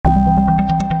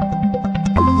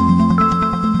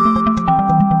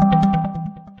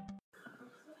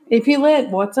AP Lit,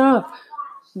 what's up?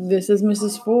 This is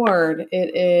Mrs. Ford.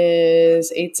 It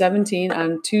is 8:17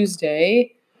 on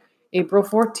Tuesday, April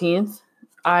 14th.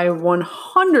 I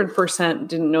 100%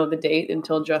 didn't know the date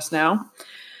until just now.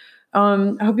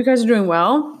 I hope you guys are doing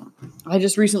well. I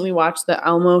just recently watched the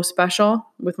Elmo special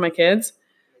with my kids,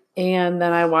 and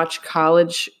then I watched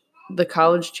the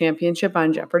college championship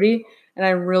on Jeopardy, and I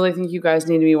really think you guys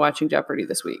need to be watching Jeopardy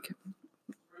this week.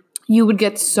 You would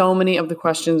get so many of the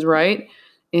questions right,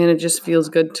 and it just feels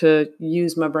good to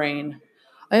use my brain.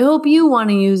 I hope you want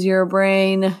to use your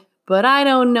brain, but I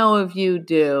don't know if you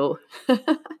do.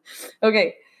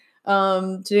 Okay,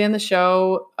 today on the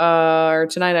show, or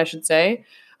tonight I should say,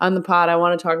 on the pod, I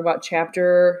want to talk about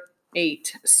chapter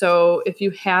 8. So if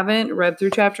you haven't read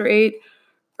through chapter 8,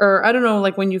 or I don't know,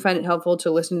 like when you find it helpful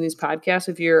to listen to these podcasts,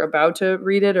 if you're about to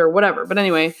read it or whatever. But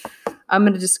anyway, I'm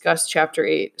going to discuss chapter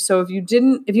 8. So if you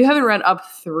haven't read up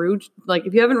through, like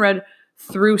if you haven't read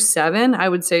through 7, I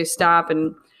would say stop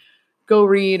and go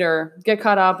read or get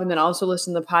caught up, and then also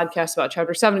listen to the podcast about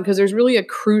chapter 7, because there's really a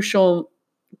crucial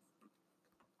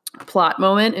plot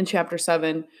moment in chapter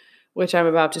 7, which I'm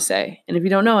about to say. And if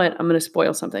you don't know it, I'm going to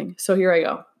spoil something. So here I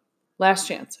go. Last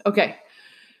chance. Okay.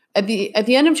 At the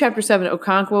end of chapter 7,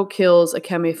 Okonkwo kills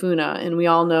Ekemefuna, and we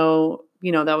all know,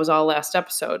 that was all last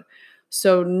episode.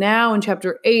 So now in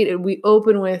chapter 8, we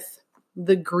open with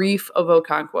the grief of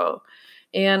Okonkwo.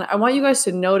 And I want you guys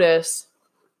to notice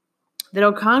that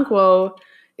Okonkwo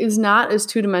is not as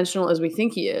two-dimensional as we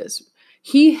think he is.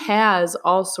 He has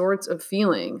all sorts of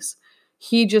feelings.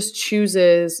 He just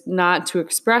chooses not to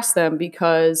express them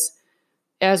because,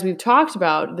 as we've talked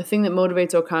about, the thing that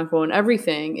motivates Okonkwo in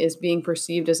everything is being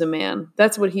perceived as a man.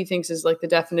 That's what he thinks is like the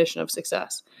definition of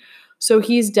success. So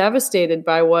he's devastated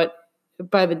by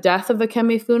the death of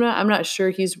Ekemefuna. I'm not sure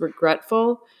he's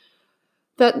regretful.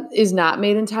 That is not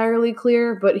made entirely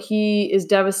clear, but he is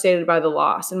devastated by the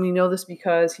loss. And we know this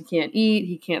because he can't eat,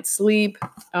 he can't sleep.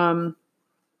 The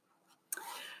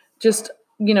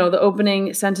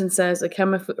opening sentence says,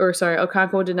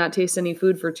 Okonkwo did not taste any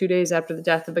food for 2 days after the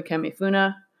death of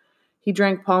Ekemefuna. He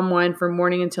drank palm wine from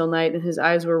morning until night, and his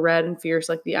eyes were red and fierce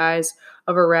like the eyes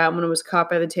of a rat when it was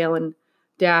caught by the tail and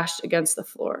dashed against the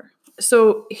floor.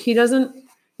 So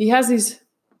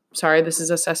this is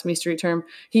a Sesame Street term.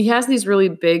 He has these really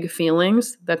big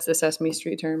feelings. That's the Sesame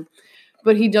Street term.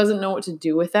 But he doesn't know what to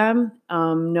do with them.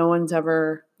 No one's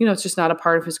ever, it's just not a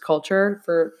part of his culture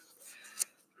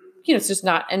it's just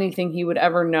not anything he would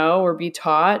ever know or be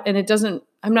taught. And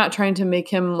I'm not trying to make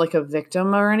him like a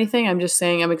victim or anything. I'm just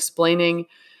saying, I'm explaining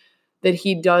that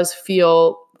he does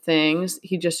feel things.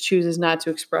 He just chooses not to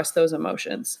express those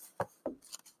emotions.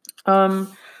 On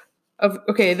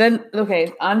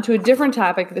to a different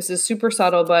topic. This is super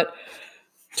subtle, but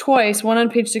twice, one on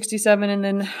page 67 and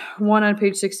then one on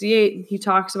page 68, he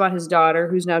talks about his daughter,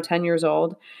 who's now 10 years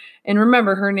old. And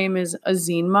remember, her name is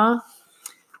Azinma.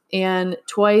 And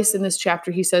twice in this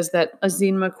chapter, he says that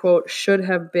Azinma, quote, should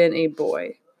have been a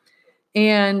boy.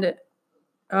 And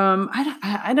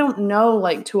I don't know,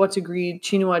 like, to what degree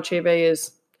Chinua Achebe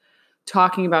is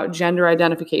talking about gender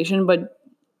identification, but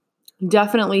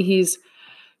definitely he's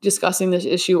discussing this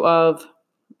issue of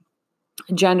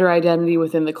gender identity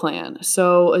within the clan.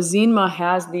 So Azinma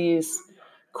has these,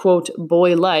 quote,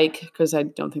 boy-like, because I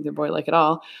don't think they're boy-like at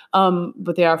all,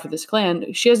 but they are for this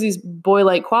clan. She has these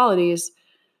boy-like qualities,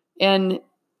 and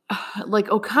like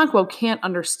Okonkwo can't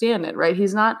understand it, right?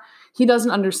 He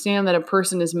doesn't understand that a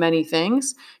person is many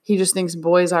things. He just thinks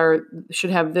boys should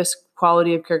have this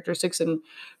quality of characteristics and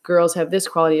girls have this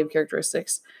quality of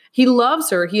characteristics. He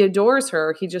loves her. He adores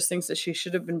her. He just thinks that she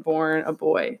should have been born a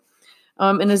boy.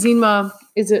 And Azinma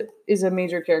is a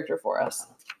major character for us.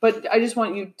 But I just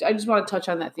want to touch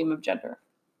on that theme of gender.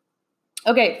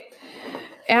 Okay.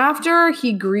 After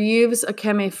he grieves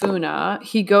Ekemefuna,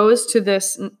 he goes to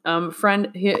this friend.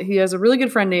 He has a really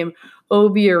good friend named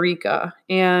Obiarika.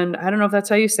 And I don't know if that's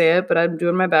how you say it, but I'm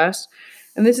doing my best.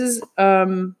 And this is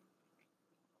on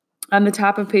the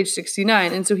top of page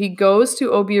 69. And so he goes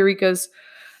to Obiarika's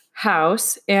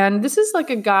house. And this is like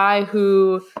a guy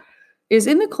who is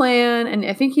in the clan. And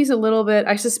I think he's a little bit,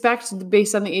 I suspect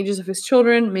based on the ages of his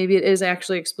children, maybe it is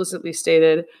actually explicitly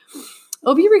stated,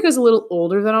 Obiarika is a little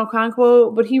older than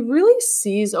Okonkwo, but he really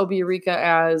sees Obiarika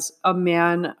as a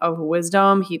man of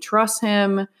wisdom. He trusts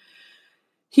him.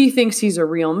 He thinks he's a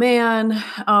real man.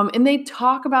 And they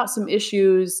talk about some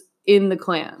issues in the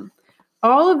clan.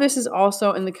 All of this is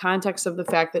also in the context of the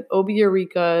fact that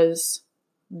Obiarika's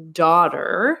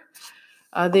daughter,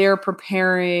 they are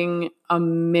preparing a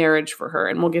marriage for her.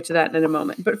 And we'll get to that in a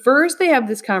moment. But first, they have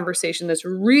this conversation that's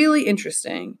really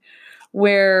interesting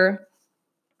where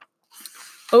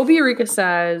Obi-Erika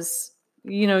says,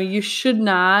 you should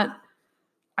not,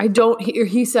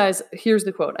 he says, here's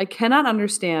the quote, "I cannot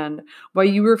understand why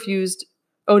you refused,"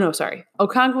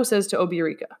 Okonkwo says to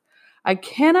Obi-Erika, "I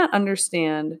cannot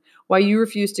understand why you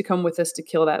refused to come with us to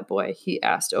kill that boy," he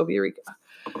asked Obi-Erika.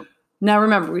 Now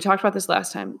remember, we talked about this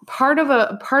last time. Part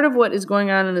of what is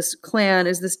going on in this clan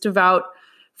is this devout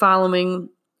following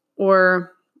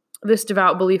or this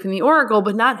devout belief in the oracle,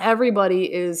 but not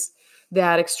everybody is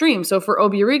that extreme. So for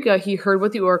Obi-Erika, he heard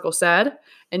what the oracle said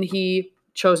and he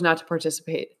chose not to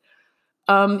participate.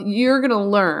 You're going to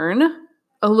learn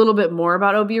a little bit more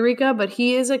about Obi-Erika, but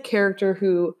he is a character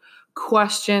who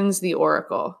questions the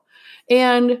oracle.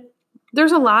 And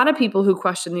there's a lot of people who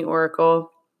question the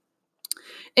oracle.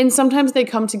 And sometimes they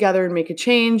come together and make a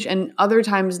change, and other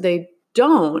times they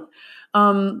don't.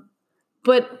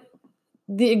 But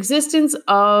the existence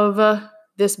of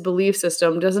this belief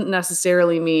system doesn't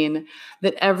necessarily mean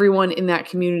that everyone in that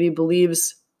community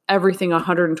believes everything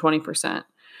 120%.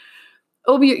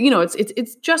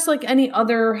 It's just like any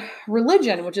other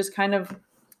religion, which is kind of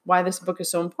why this book is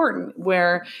so important,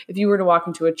 where if you were to walk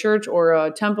into a church or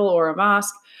a temple or a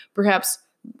mosque, perhaps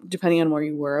depending on where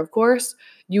you were, of course,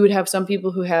 you would have some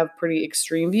people who have pretty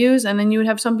extreme views, and then you would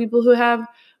have some people who have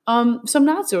some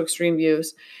not so extreme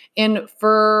views. And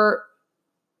for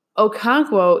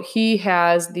Okonkwo, he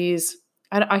has these,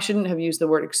 I shouldn't have used the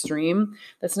word extreme.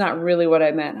 That's not really what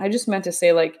I meant. I just meant to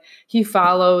say, like, he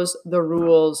follows the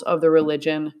rules of the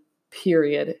religion,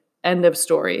 period. End of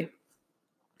story.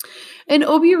 And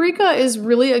Obi-Erika is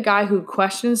really a guy who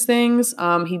questions things.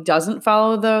 He doesn't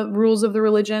follow the rules of the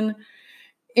religion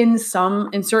in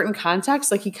certain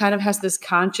contexts. Like, he kind of has this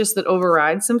conscience that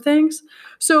overrides some things.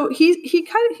 So he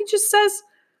just says,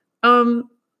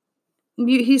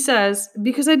 he says,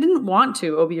 "Because I didn't want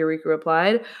to," Obi-Erika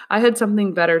replied. "I had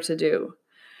something better to do."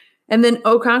 And then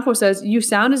Okonkwo says, "You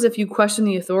sound as if you question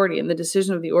the authority and the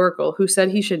decision of the oracle, who said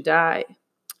he should die."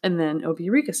 And then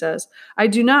Obi-Erika says, "I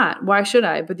do not. Why should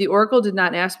I? But the oracle did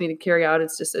not ask me to carry out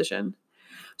its decision."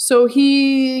 So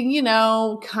he,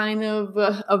 kind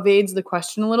of evades the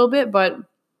question a little bit, but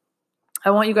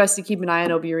I want you guys to keep an eye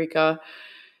on Obi-Erika.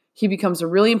 He becomes a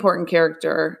really important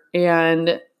character,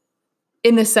 and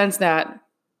in the sense that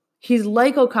he's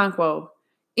like Okonkwo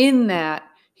in that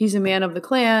he's a man of the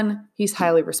clan, he's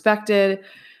highly respected,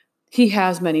 he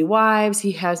has many wives,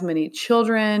 he has many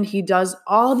children, he does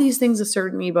all these things a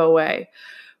certain Igbo way,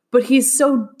 but he's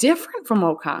so different from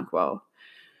Okonkwo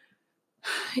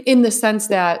in the sense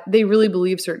that they really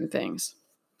believe certain things.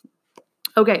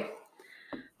 Okay,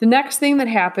 the next thing that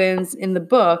happens in the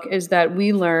book is that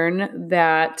we learn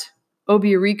that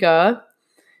Obi-Erika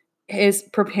is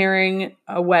preparing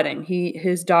a wedding.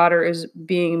 His daughter is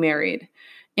being married.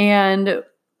 And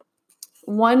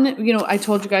I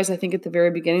told you guys, I think at the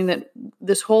very beginning, that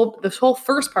this whole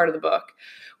first part of the book,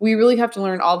 we really have to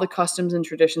learn all the customs and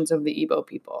traditions of the Igbo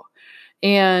people.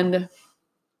 And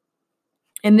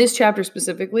in this chapter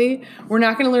specifically, we're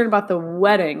not going to learn about the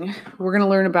wedding. We're going to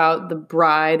learn about the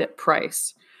bride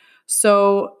price.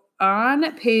 So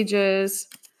on pages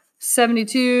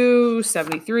 72,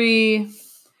 73,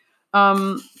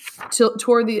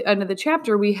 toward the end of the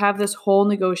chapter, we have this whole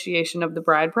negotiation of the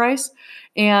bride price.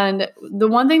 And the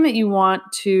one thing that you want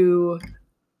to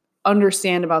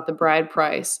understand about the bride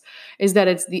price is that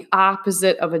it's the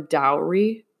opposite of a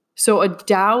dowry. So a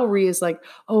dowry is like,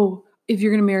 oh, if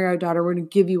you're going to marry our daughter, we're going to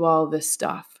give you all this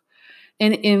stuff.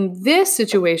 And in this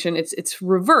situation, it's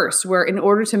reversed, where in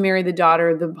order to marry the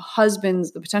daughter, the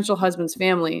potential husband's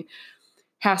family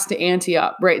has to ante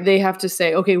up, right? They have to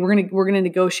say, okay, we're gonna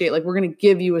negotiate, like, we're gonna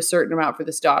give you a certain amount for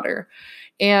this daughter.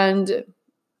 And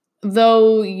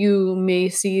though you may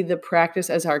see the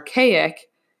practice as archaic,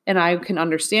 and I can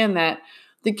understand that,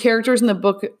 the characters in the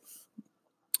book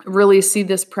really see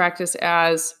this practice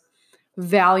as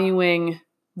valuing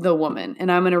the woman.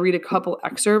 And I'm gonna read a couple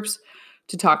excerpts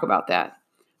to talk about that.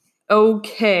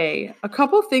 Okay, a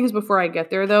couple things before I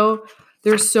get there, though.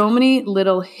 There's so many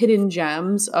little hidden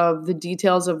gems of the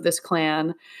details of this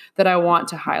clan that I want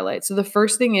to highlight. So the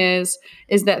first thing is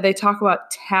that they talk about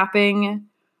tapping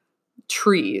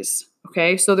trees.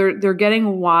 Okay, so they're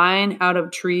getting wine out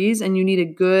of trees, and you need a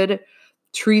good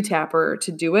tree tapper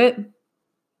to do it.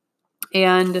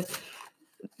 And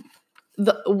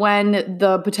when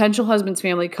the potential husband's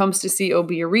family comes to see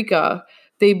Obi-Erika,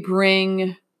 they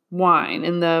bring wine,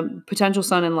 and the potential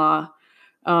son-in-law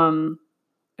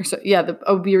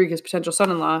Birika's potential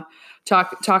son-in-law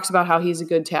talks about how he's a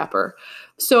good tapper.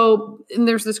 So, and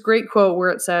there's this great quote where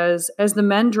it says, as the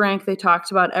men drank, they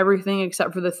talked about everything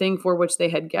except for the thing for which they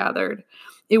had gathered.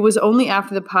 It was only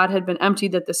after the pot had been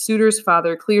emptied that the suitor's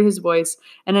father cleared his voice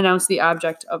and announced the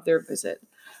object of their visit.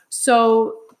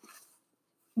 So,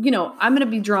 I'm going to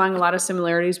be drawing a lot of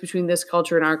similarities between this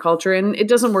culture and our culture, and it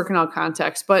doesn't work in all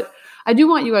contexts, but I do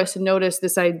want you guys to notice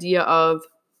this idea of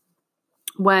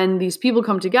when these people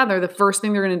come together, the first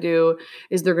thing they're going to do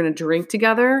is they're going to drink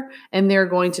together and they're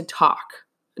going to talk.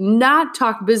 Not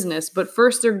talk business, but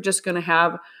first they're just going to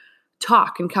have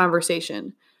talk and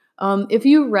conversation. If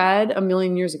you read A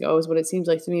Million Years Ago is what it seems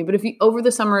like to me, but over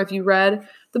the summer, if you read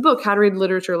the book, How to Read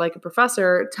Literature Like a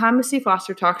Professor, Thomas C.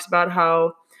 Foster talks about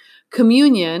how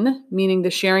communion, meaning the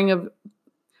sharing of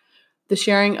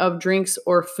drinks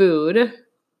or food,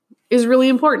 is really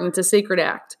important. It's a sacred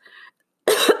act.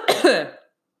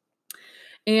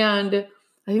 And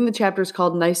I think the chapter is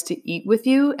called Nice to Eat With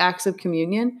You, Acts of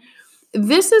Communion.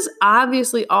 This is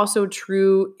obviously also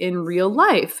true in real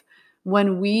life.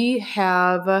 When we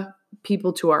have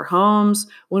people to our homes,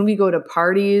 when we go to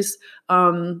parties,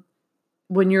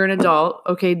 when you're an adult,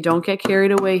 okay, don't get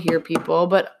carried away here, people.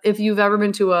 But if you've ever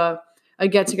been to a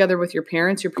get together with your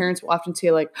parents will often say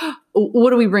like, oh,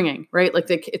 what are we bringing? Right? Like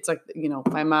it's like,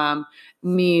 my mom,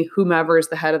 me, whomever is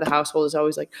the head of the household is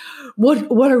always like,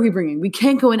 what are we bringing? We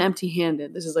can't go in empty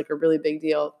handed. This is like a really big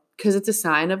deal because it's a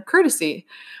sign of courtesy.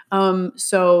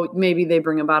 So maybe they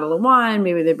bring a bottle of wine,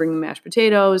 maybe they bring the mashed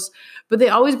potatoes, but they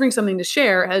always bring something to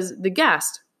share as the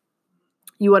guest.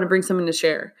 You want to bring something to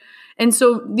share. And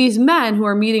so these men who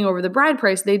are meeting over the bride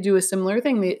price, they do a similar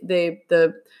thing.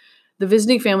 The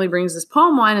visiting family brings this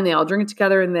palm wine and they all drink it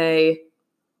together and they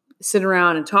sit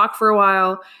around and talk for a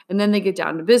while. And then they get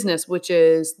down to business, which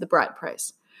is the bride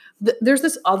price. There's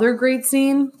this other great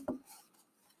scene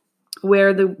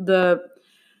where the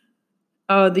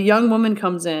young woman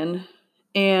comes in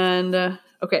and,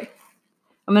 okay,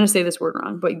 I'm going to say this word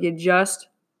wrong, but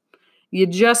you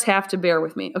just have to bear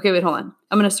with me. Okay, wait, hold on.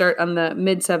 I'm going to start on the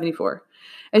mid 74.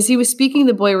 As he was speaking,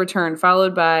 the boy returned,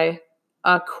 followed by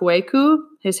Akweku,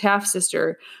 his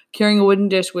half-sister, carrying a wooden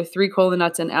dish with 3 kola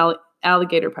nuts and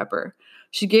alligator pepper.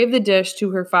 She gave the dish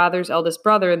to her father's eldest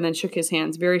brother and then shook his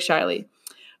hands very shyly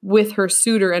with her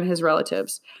suitor and his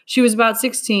relatives. She was about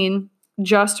 16,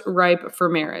 just ripe for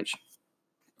marriage.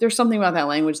 There's something about that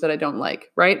language that I don't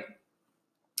like, right?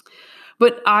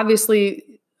 But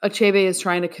obviously, Achebe is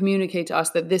trying to communicate to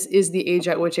us that this is the age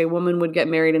at which a woman would get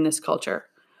married in this culture.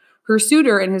 Her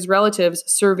suitor and his relatives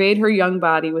surveyed her young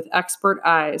body with expert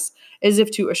eyes, as if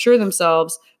to assure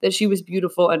themselves that she was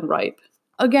beautiful and ripe.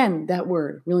 Again, that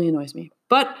word really annoys me.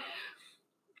 But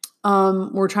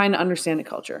we're trying to understand the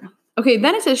culture. Okay,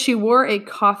 then it says she wore a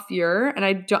coiffure, and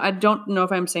I don't know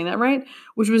if I'm saying that right,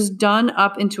 which was done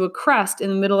up into a crest in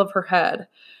the middle of her head.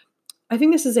 I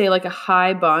think this is a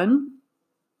high bun.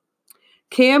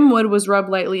 Camwood was rubbed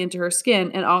lightly into her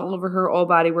skin, and all over her whole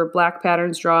body were black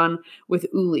patterns drawn with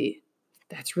uli.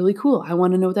 That's really cool. I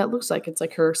want to know what that looks like. It's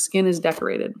like her skin is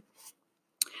decorated.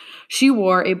 She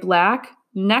wore a black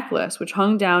necklace, which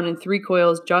hung down in 3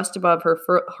 coils just above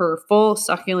her full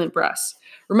succulent breasts.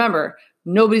 Remember,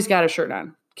 nobody's got a shirt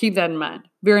on. Keep that in mind.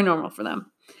 Very normal for them.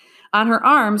 On her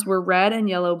arms were red and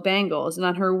yellow bangles, and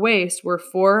on her waist were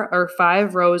 4 or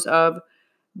 5 rows of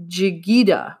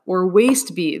jigida, or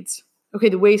waist beads. Okay,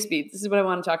 the waist beads. This is what I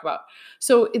want to talk about.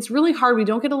 So it's really hard. We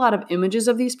don't get a lot of images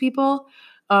of these people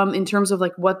in terms of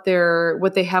what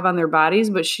they have on their bodies.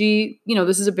 But she,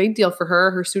 this is a big deal for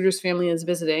her. Her suitor's family is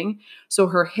visiting. So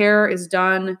her hair is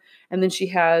done. And then she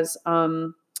has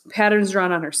patterns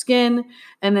drawn on her skin.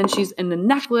 And then she's in the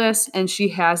necklace and she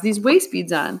has these waist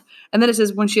beads on. And then it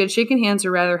says, when she had shaken hands,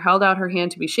 or rather held out her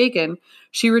hand to be shaken,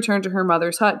 she returned to her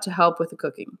mother's hut to help with the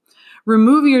cooking.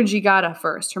 Remove your jigada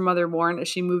first, her mother warned as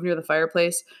she moved near the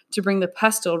fireplace to bring the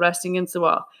pestle resting against the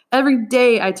wall. Every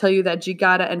day I tell you that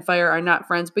jigada and fire are not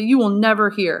friends, but you will never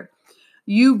hear.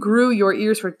 You grew your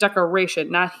ears for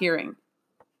decoration, not hearing.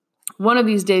 One of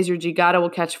these days your jigada will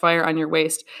catch fire on your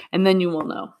waist, and then you will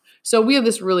know. So we have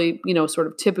this really, sort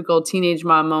of typical teenage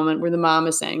mom moment where the mom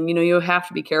is saying, you have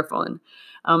to be careful. And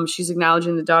she's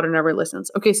acknowledging the daughter never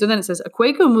listens. Okay, so then it says,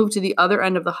 Akweku moved to the other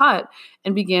end of the hut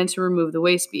and began to remove the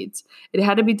waist beads. It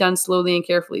had to be done slowly and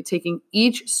carefully, taking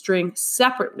each string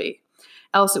separately,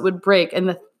 else it would break, and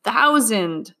the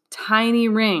 1,000 tiny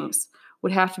rings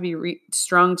would have to be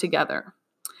strung together.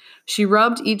 She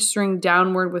rubbed each string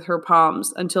downward with her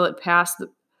palms until it passed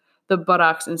the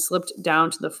buttocks and slipped down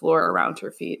to the floor around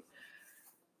her feet.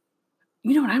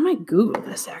 You know what? I might Google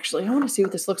this, actually. I want to see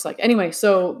what this looks like. Anyway,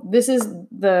 so this is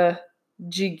the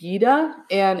Jigida,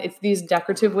 and it's these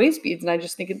decorative waist beads, and I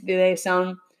just think they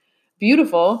sound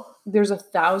beautiful. There's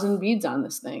 1,000 beads on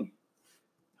this thing.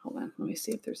 Hold on, let me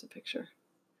see if there's a picture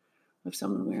of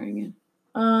someone wearing it.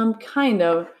 Kind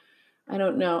of. I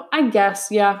don't know. I guess,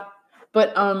 yeah.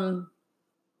 But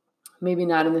maybe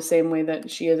not in the same way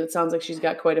that she is. It sounds like she's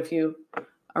got quite a few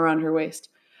around her waist.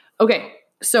 Okay,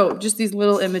 so just these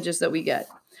little images that we get.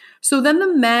 So then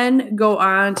the men go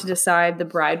on to decide the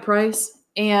bride price,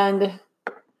 and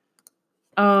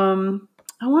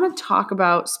I want to talk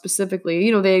about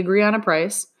specifically, they agree on a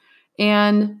price,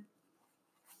 and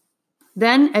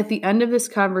then at the end of this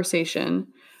conversation,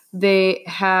 they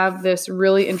have this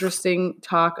really interesting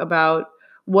talk about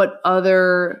what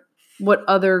other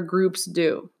groups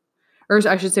do, or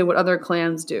I should say what other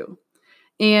clans do.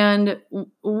 And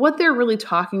what they're really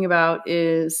talking about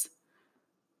is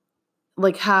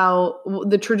like how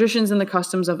the traditions and the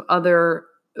customs of other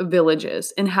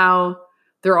villages and how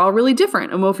they're all really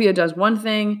different. Omofia does one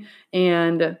thing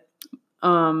and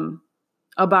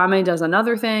Abame does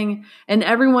another thing. And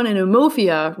everyone in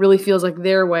Omofia really feels like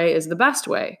their way is the best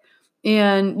way.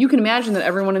 And you can imagine that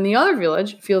everyone in the other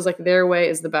village feels like their way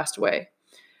is the best way.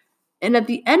 And at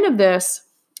the end of this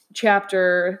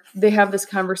chapter, they have this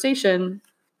conversation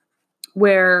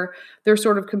where they're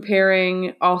sort of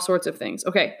comparing all sorts of things.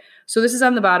 Okay, so this is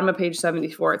on the bottom of page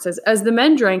 74. It says, as the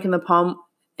men ate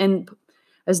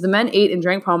and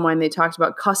drank palm wine, they talked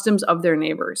about customs of their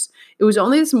neighbors. It was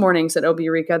only this morning, said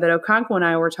Obirika, that Okonkwo and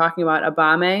I were talking about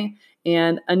Abame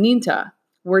and Aninta,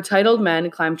 where titled men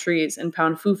climb trees and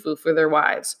pound fufu for their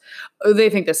wives. Oh, they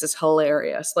think this is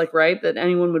hilarious, right? That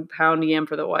anyone would pound yam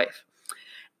for the wife.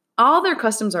 All their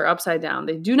customs are upside down.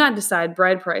 They do not decide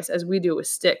bride price as we do with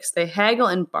sticks. They haggle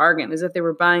and bargain as if they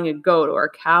were buying a goat or a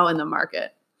cow in the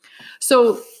market.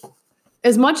 So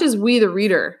as much as we, the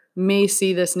reader, may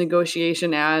see this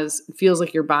negotiation as feels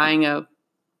like you're buying an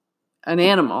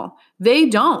animal, they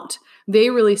don't.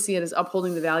 They really see it as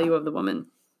upholding the value of the woman.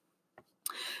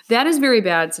 That is very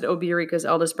bad, said Obirika's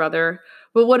eldest brother.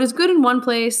 But what is good in one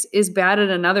place is bad at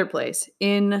another place.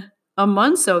 In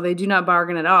Amunso, they do not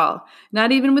bargain at all,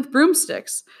 not even with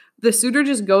broomsticks. The suitor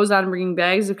just goes on bringing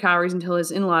bags of cowries until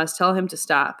his in-laws tell him to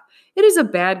stop. It is a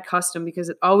bad custom because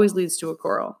it always leads to a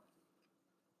quarrel.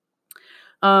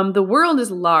 The world is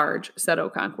large, said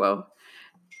Okonkwo.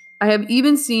 I have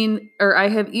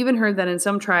even heard that in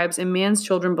some tribes, a man's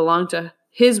children belong to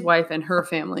his wife and her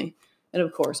family. And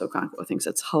of course, Okonkwo thinks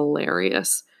it's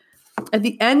hilarious. At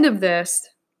the end of this,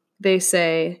 they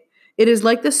say, it is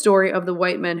like the story of the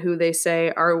white men who they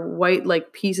say are white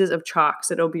like pieces of chalk,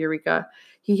 said Obirika.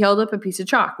 He held up a piece of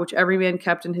chalk, which every man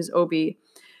kept in his obi,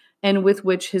 and with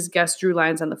which his guests drew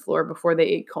lines on the floor before they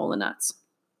ate kola nuts.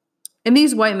 And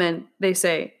these white men, they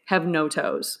say, have no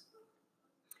toes.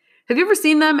 Have you ever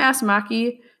seen them? Asked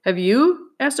Maki. Have you?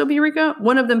 Asked Obirika.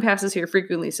 One of them passes here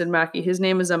frequently, said Maki. His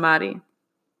name is Amadi.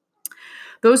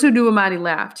 Those who knew Amadi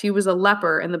laughed. He was a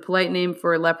leper, and the polite name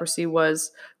for leprosy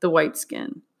was the white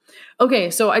skin. Okay,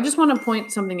 so I just want to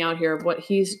point something out here of what what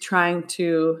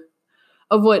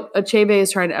Achebe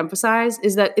is trying to emphasize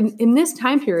is that in this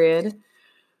time period,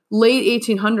 late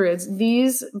 1800s,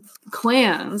 these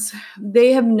clans,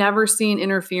 they have never seen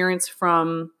interference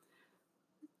from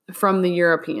the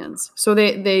Europeans. So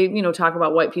they talk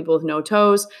about white people with no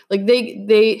toes. Like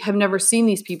they have never seen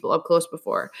these people up close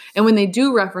before. And when they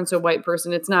do reference a white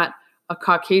person, it's not a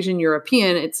Caucasian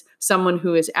European, it's someone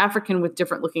who is African with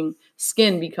different looking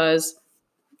skin because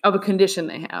of a condition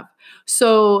they have.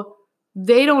 So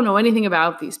they don't know anything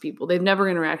about these people. They've never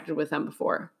interacted with them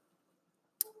before.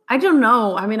 I don't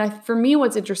know. I mean, for me,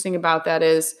 what's interesting about that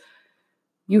is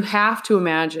you have to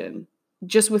imagine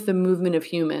just with the movement of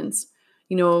humans,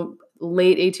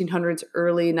 late 1800s,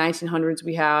 early 1900s,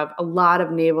 we have a lot of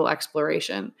naval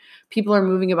exploration. People are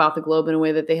moving about the globe in a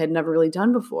way that they had never really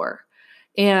done before.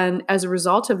 And as a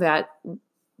result of that,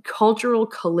 cultural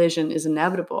collision is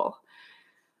inevitable.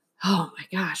 Oh my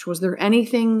gosh, was there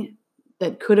anything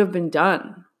that could have been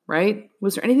done, right?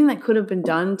 Was there anything that could have been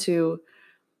done to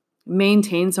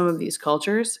maintain some of these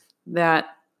cultures that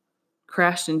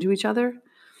crashed into each other?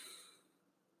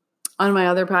 On my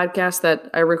other podcast that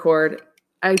I record,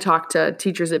 I talk to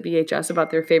teachers at BHS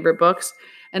about their favorite books.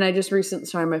 And I just recently,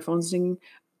 sorry, my phone's dinging.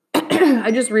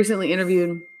 I just recently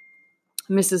interviewed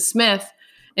Mrs. Smith,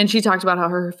 and she talked about how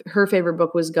her favorite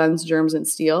book was Guns, Germs, and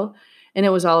Steel. And it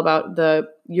was all about the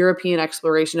European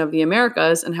exploration of the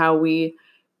Americas and how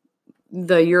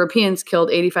the Europeans killed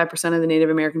 85% of the Native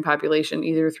American population,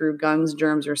 either through guns,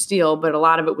 germs, or steel, but a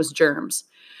lot of it was germs.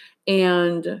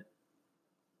 And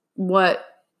what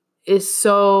is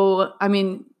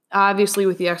obviously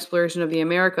with the exploration of the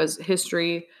Americas,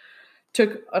 history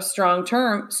took a strong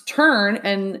turn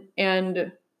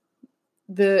and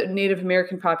the Native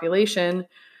American population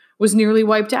was nearly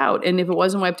wiped out. And if it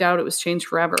wasn't wiped out, it was changed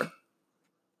forever.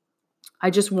 I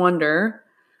just wonder,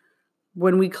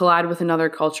 when we collide with another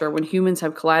culture, when humans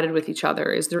have collided with each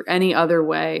other, is there any other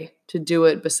way to do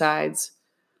it besides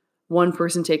one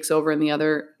person takes over and the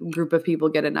other group of people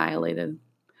get annihilated?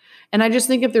 And I just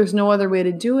think if there's no other way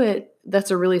to do it,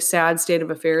 that's a really sad state of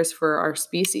affairs for our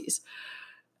species.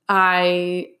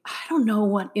 I don't know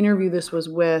what interview this was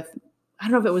with. I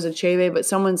don't know if it was Achebe, but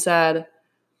someone said,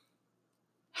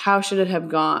 how should it have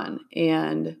gone?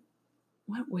 And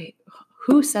wait,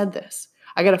 who said this?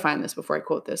 I got to find this before I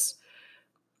quote this,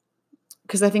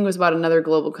 because I think it was about another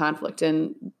global conflict.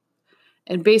 And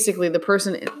basically the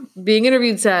person being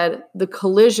interviewed said, the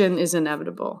collision is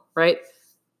inevitable, right?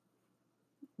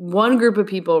 One group of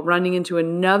people running into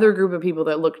another group of people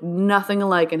that look nothing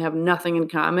alike and have nothing in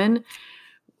common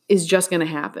is just going to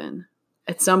happen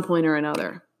at some point or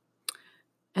another.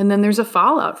 And then there's a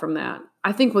fallout from that.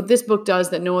 I think what this book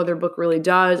does that no other book really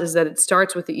does is that it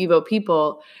starts with the Igbo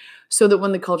people, so that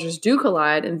when the cultures do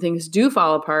collide and things do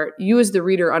fall apart, you as the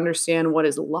reader understand what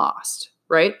is lost,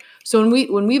 right? So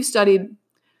when we've studied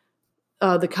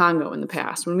the Congo in the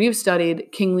past, when we've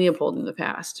studied King Leopold in the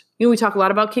past, we talk a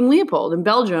lot about King Leopold in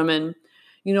Belgium and,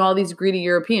 all these greedy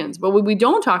Europeans. But what we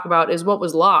don't talk about is what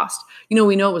was lost. We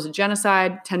know it was a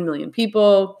genocide, 10 million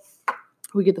people.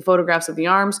 We get the photographs of the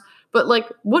arms. But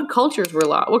what cultures were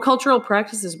lost? What cultural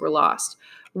practices were lost?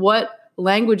 What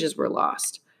languages were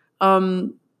lost?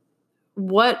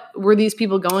 What were these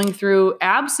people going through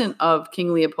absent of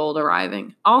King Leopold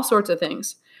arriving? All sorts of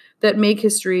things that make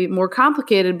history more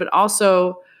complicated, but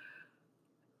also,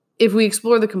 if we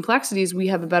explore the complexities, we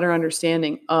have a better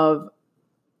understanding of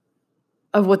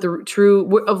what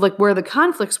the where the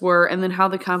conflicts were, and then how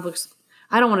the conflicts,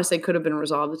 I don't want to say could have been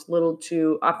resolved. It's a little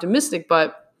too optimistic,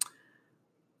 but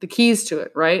the keys to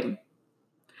it, right?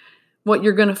 What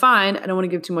you're going to find, I don't want to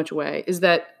give too much away, is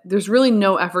that there's really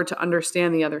no effort to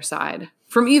understand the other side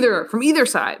from either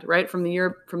side, right? From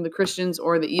the Christians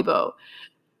or the Igbo.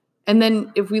 And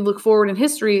then if we look forward in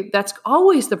history, that's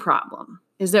always the problem,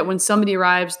 is that when somebody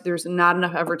arrives, there's not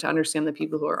enough effort to understand the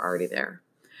people who are already there.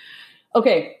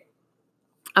 Okay,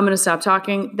 I'm going to stop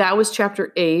talking. That was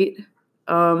chapter 8.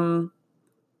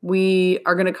 We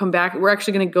are going to come back. We're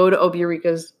actually going to go to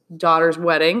Obiorika's daughter's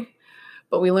wedding,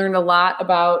 but we learned a lot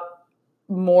about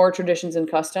more traditions and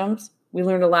customs. We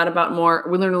learned a lot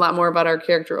more about our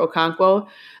character Okonkwo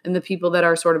and the people that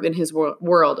are sort of in his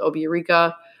world.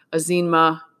 Obiorika,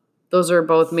 Azinma, those are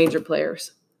both major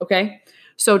players. Okay?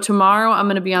 So tomorrow I'm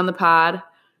going to be on the pod.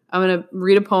 I'm going to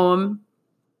read a poem,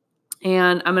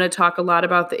 and I'm going to talk a lot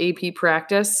about the AP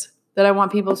practice that I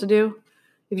want people to do.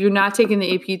 If you're not taking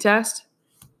the AP test,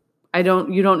 you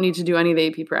don't need to do any of the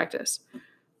AP practice.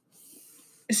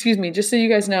 Excuse me, just so you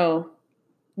guys know,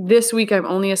 this week I'm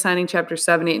only assigning chapters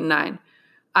 7, 8, and 9.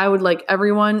 I would like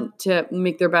everyone to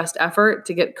make their best effort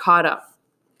to get caught up.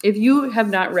 If you have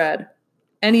not read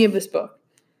any of this book,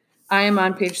 I am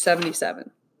on page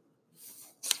 77.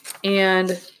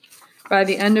 And by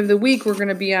the end of the week, we're going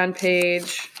to be on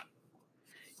page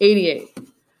 88.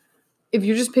 If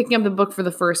you're just picking up the book for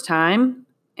the first time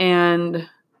and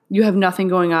you have nothing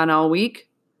going on all week,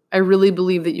 I really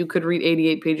believe that you could read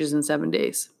 88 pages in 7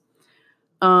 days.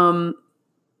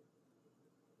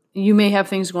 You may have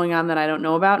things going on that I don't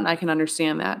know about, and I can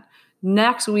understand that.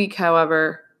 Next week,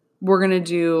 however, we're going to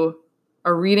do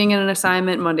a reading and an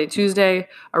assignment Monday, Tuesday,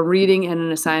 a reading and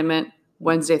an assignment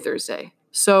Wednesday, Thursday.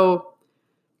 So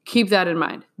keep that in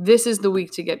mind. This is the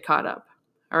week to get caught up.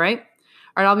 All right?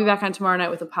 All right, I'll be back on tomorrow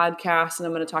night with a podcast, and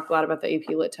I'm going to talk a lot about the AP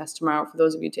Lit test tomorrow for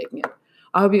those of you taking it.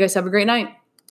 I hope you guys have a great night.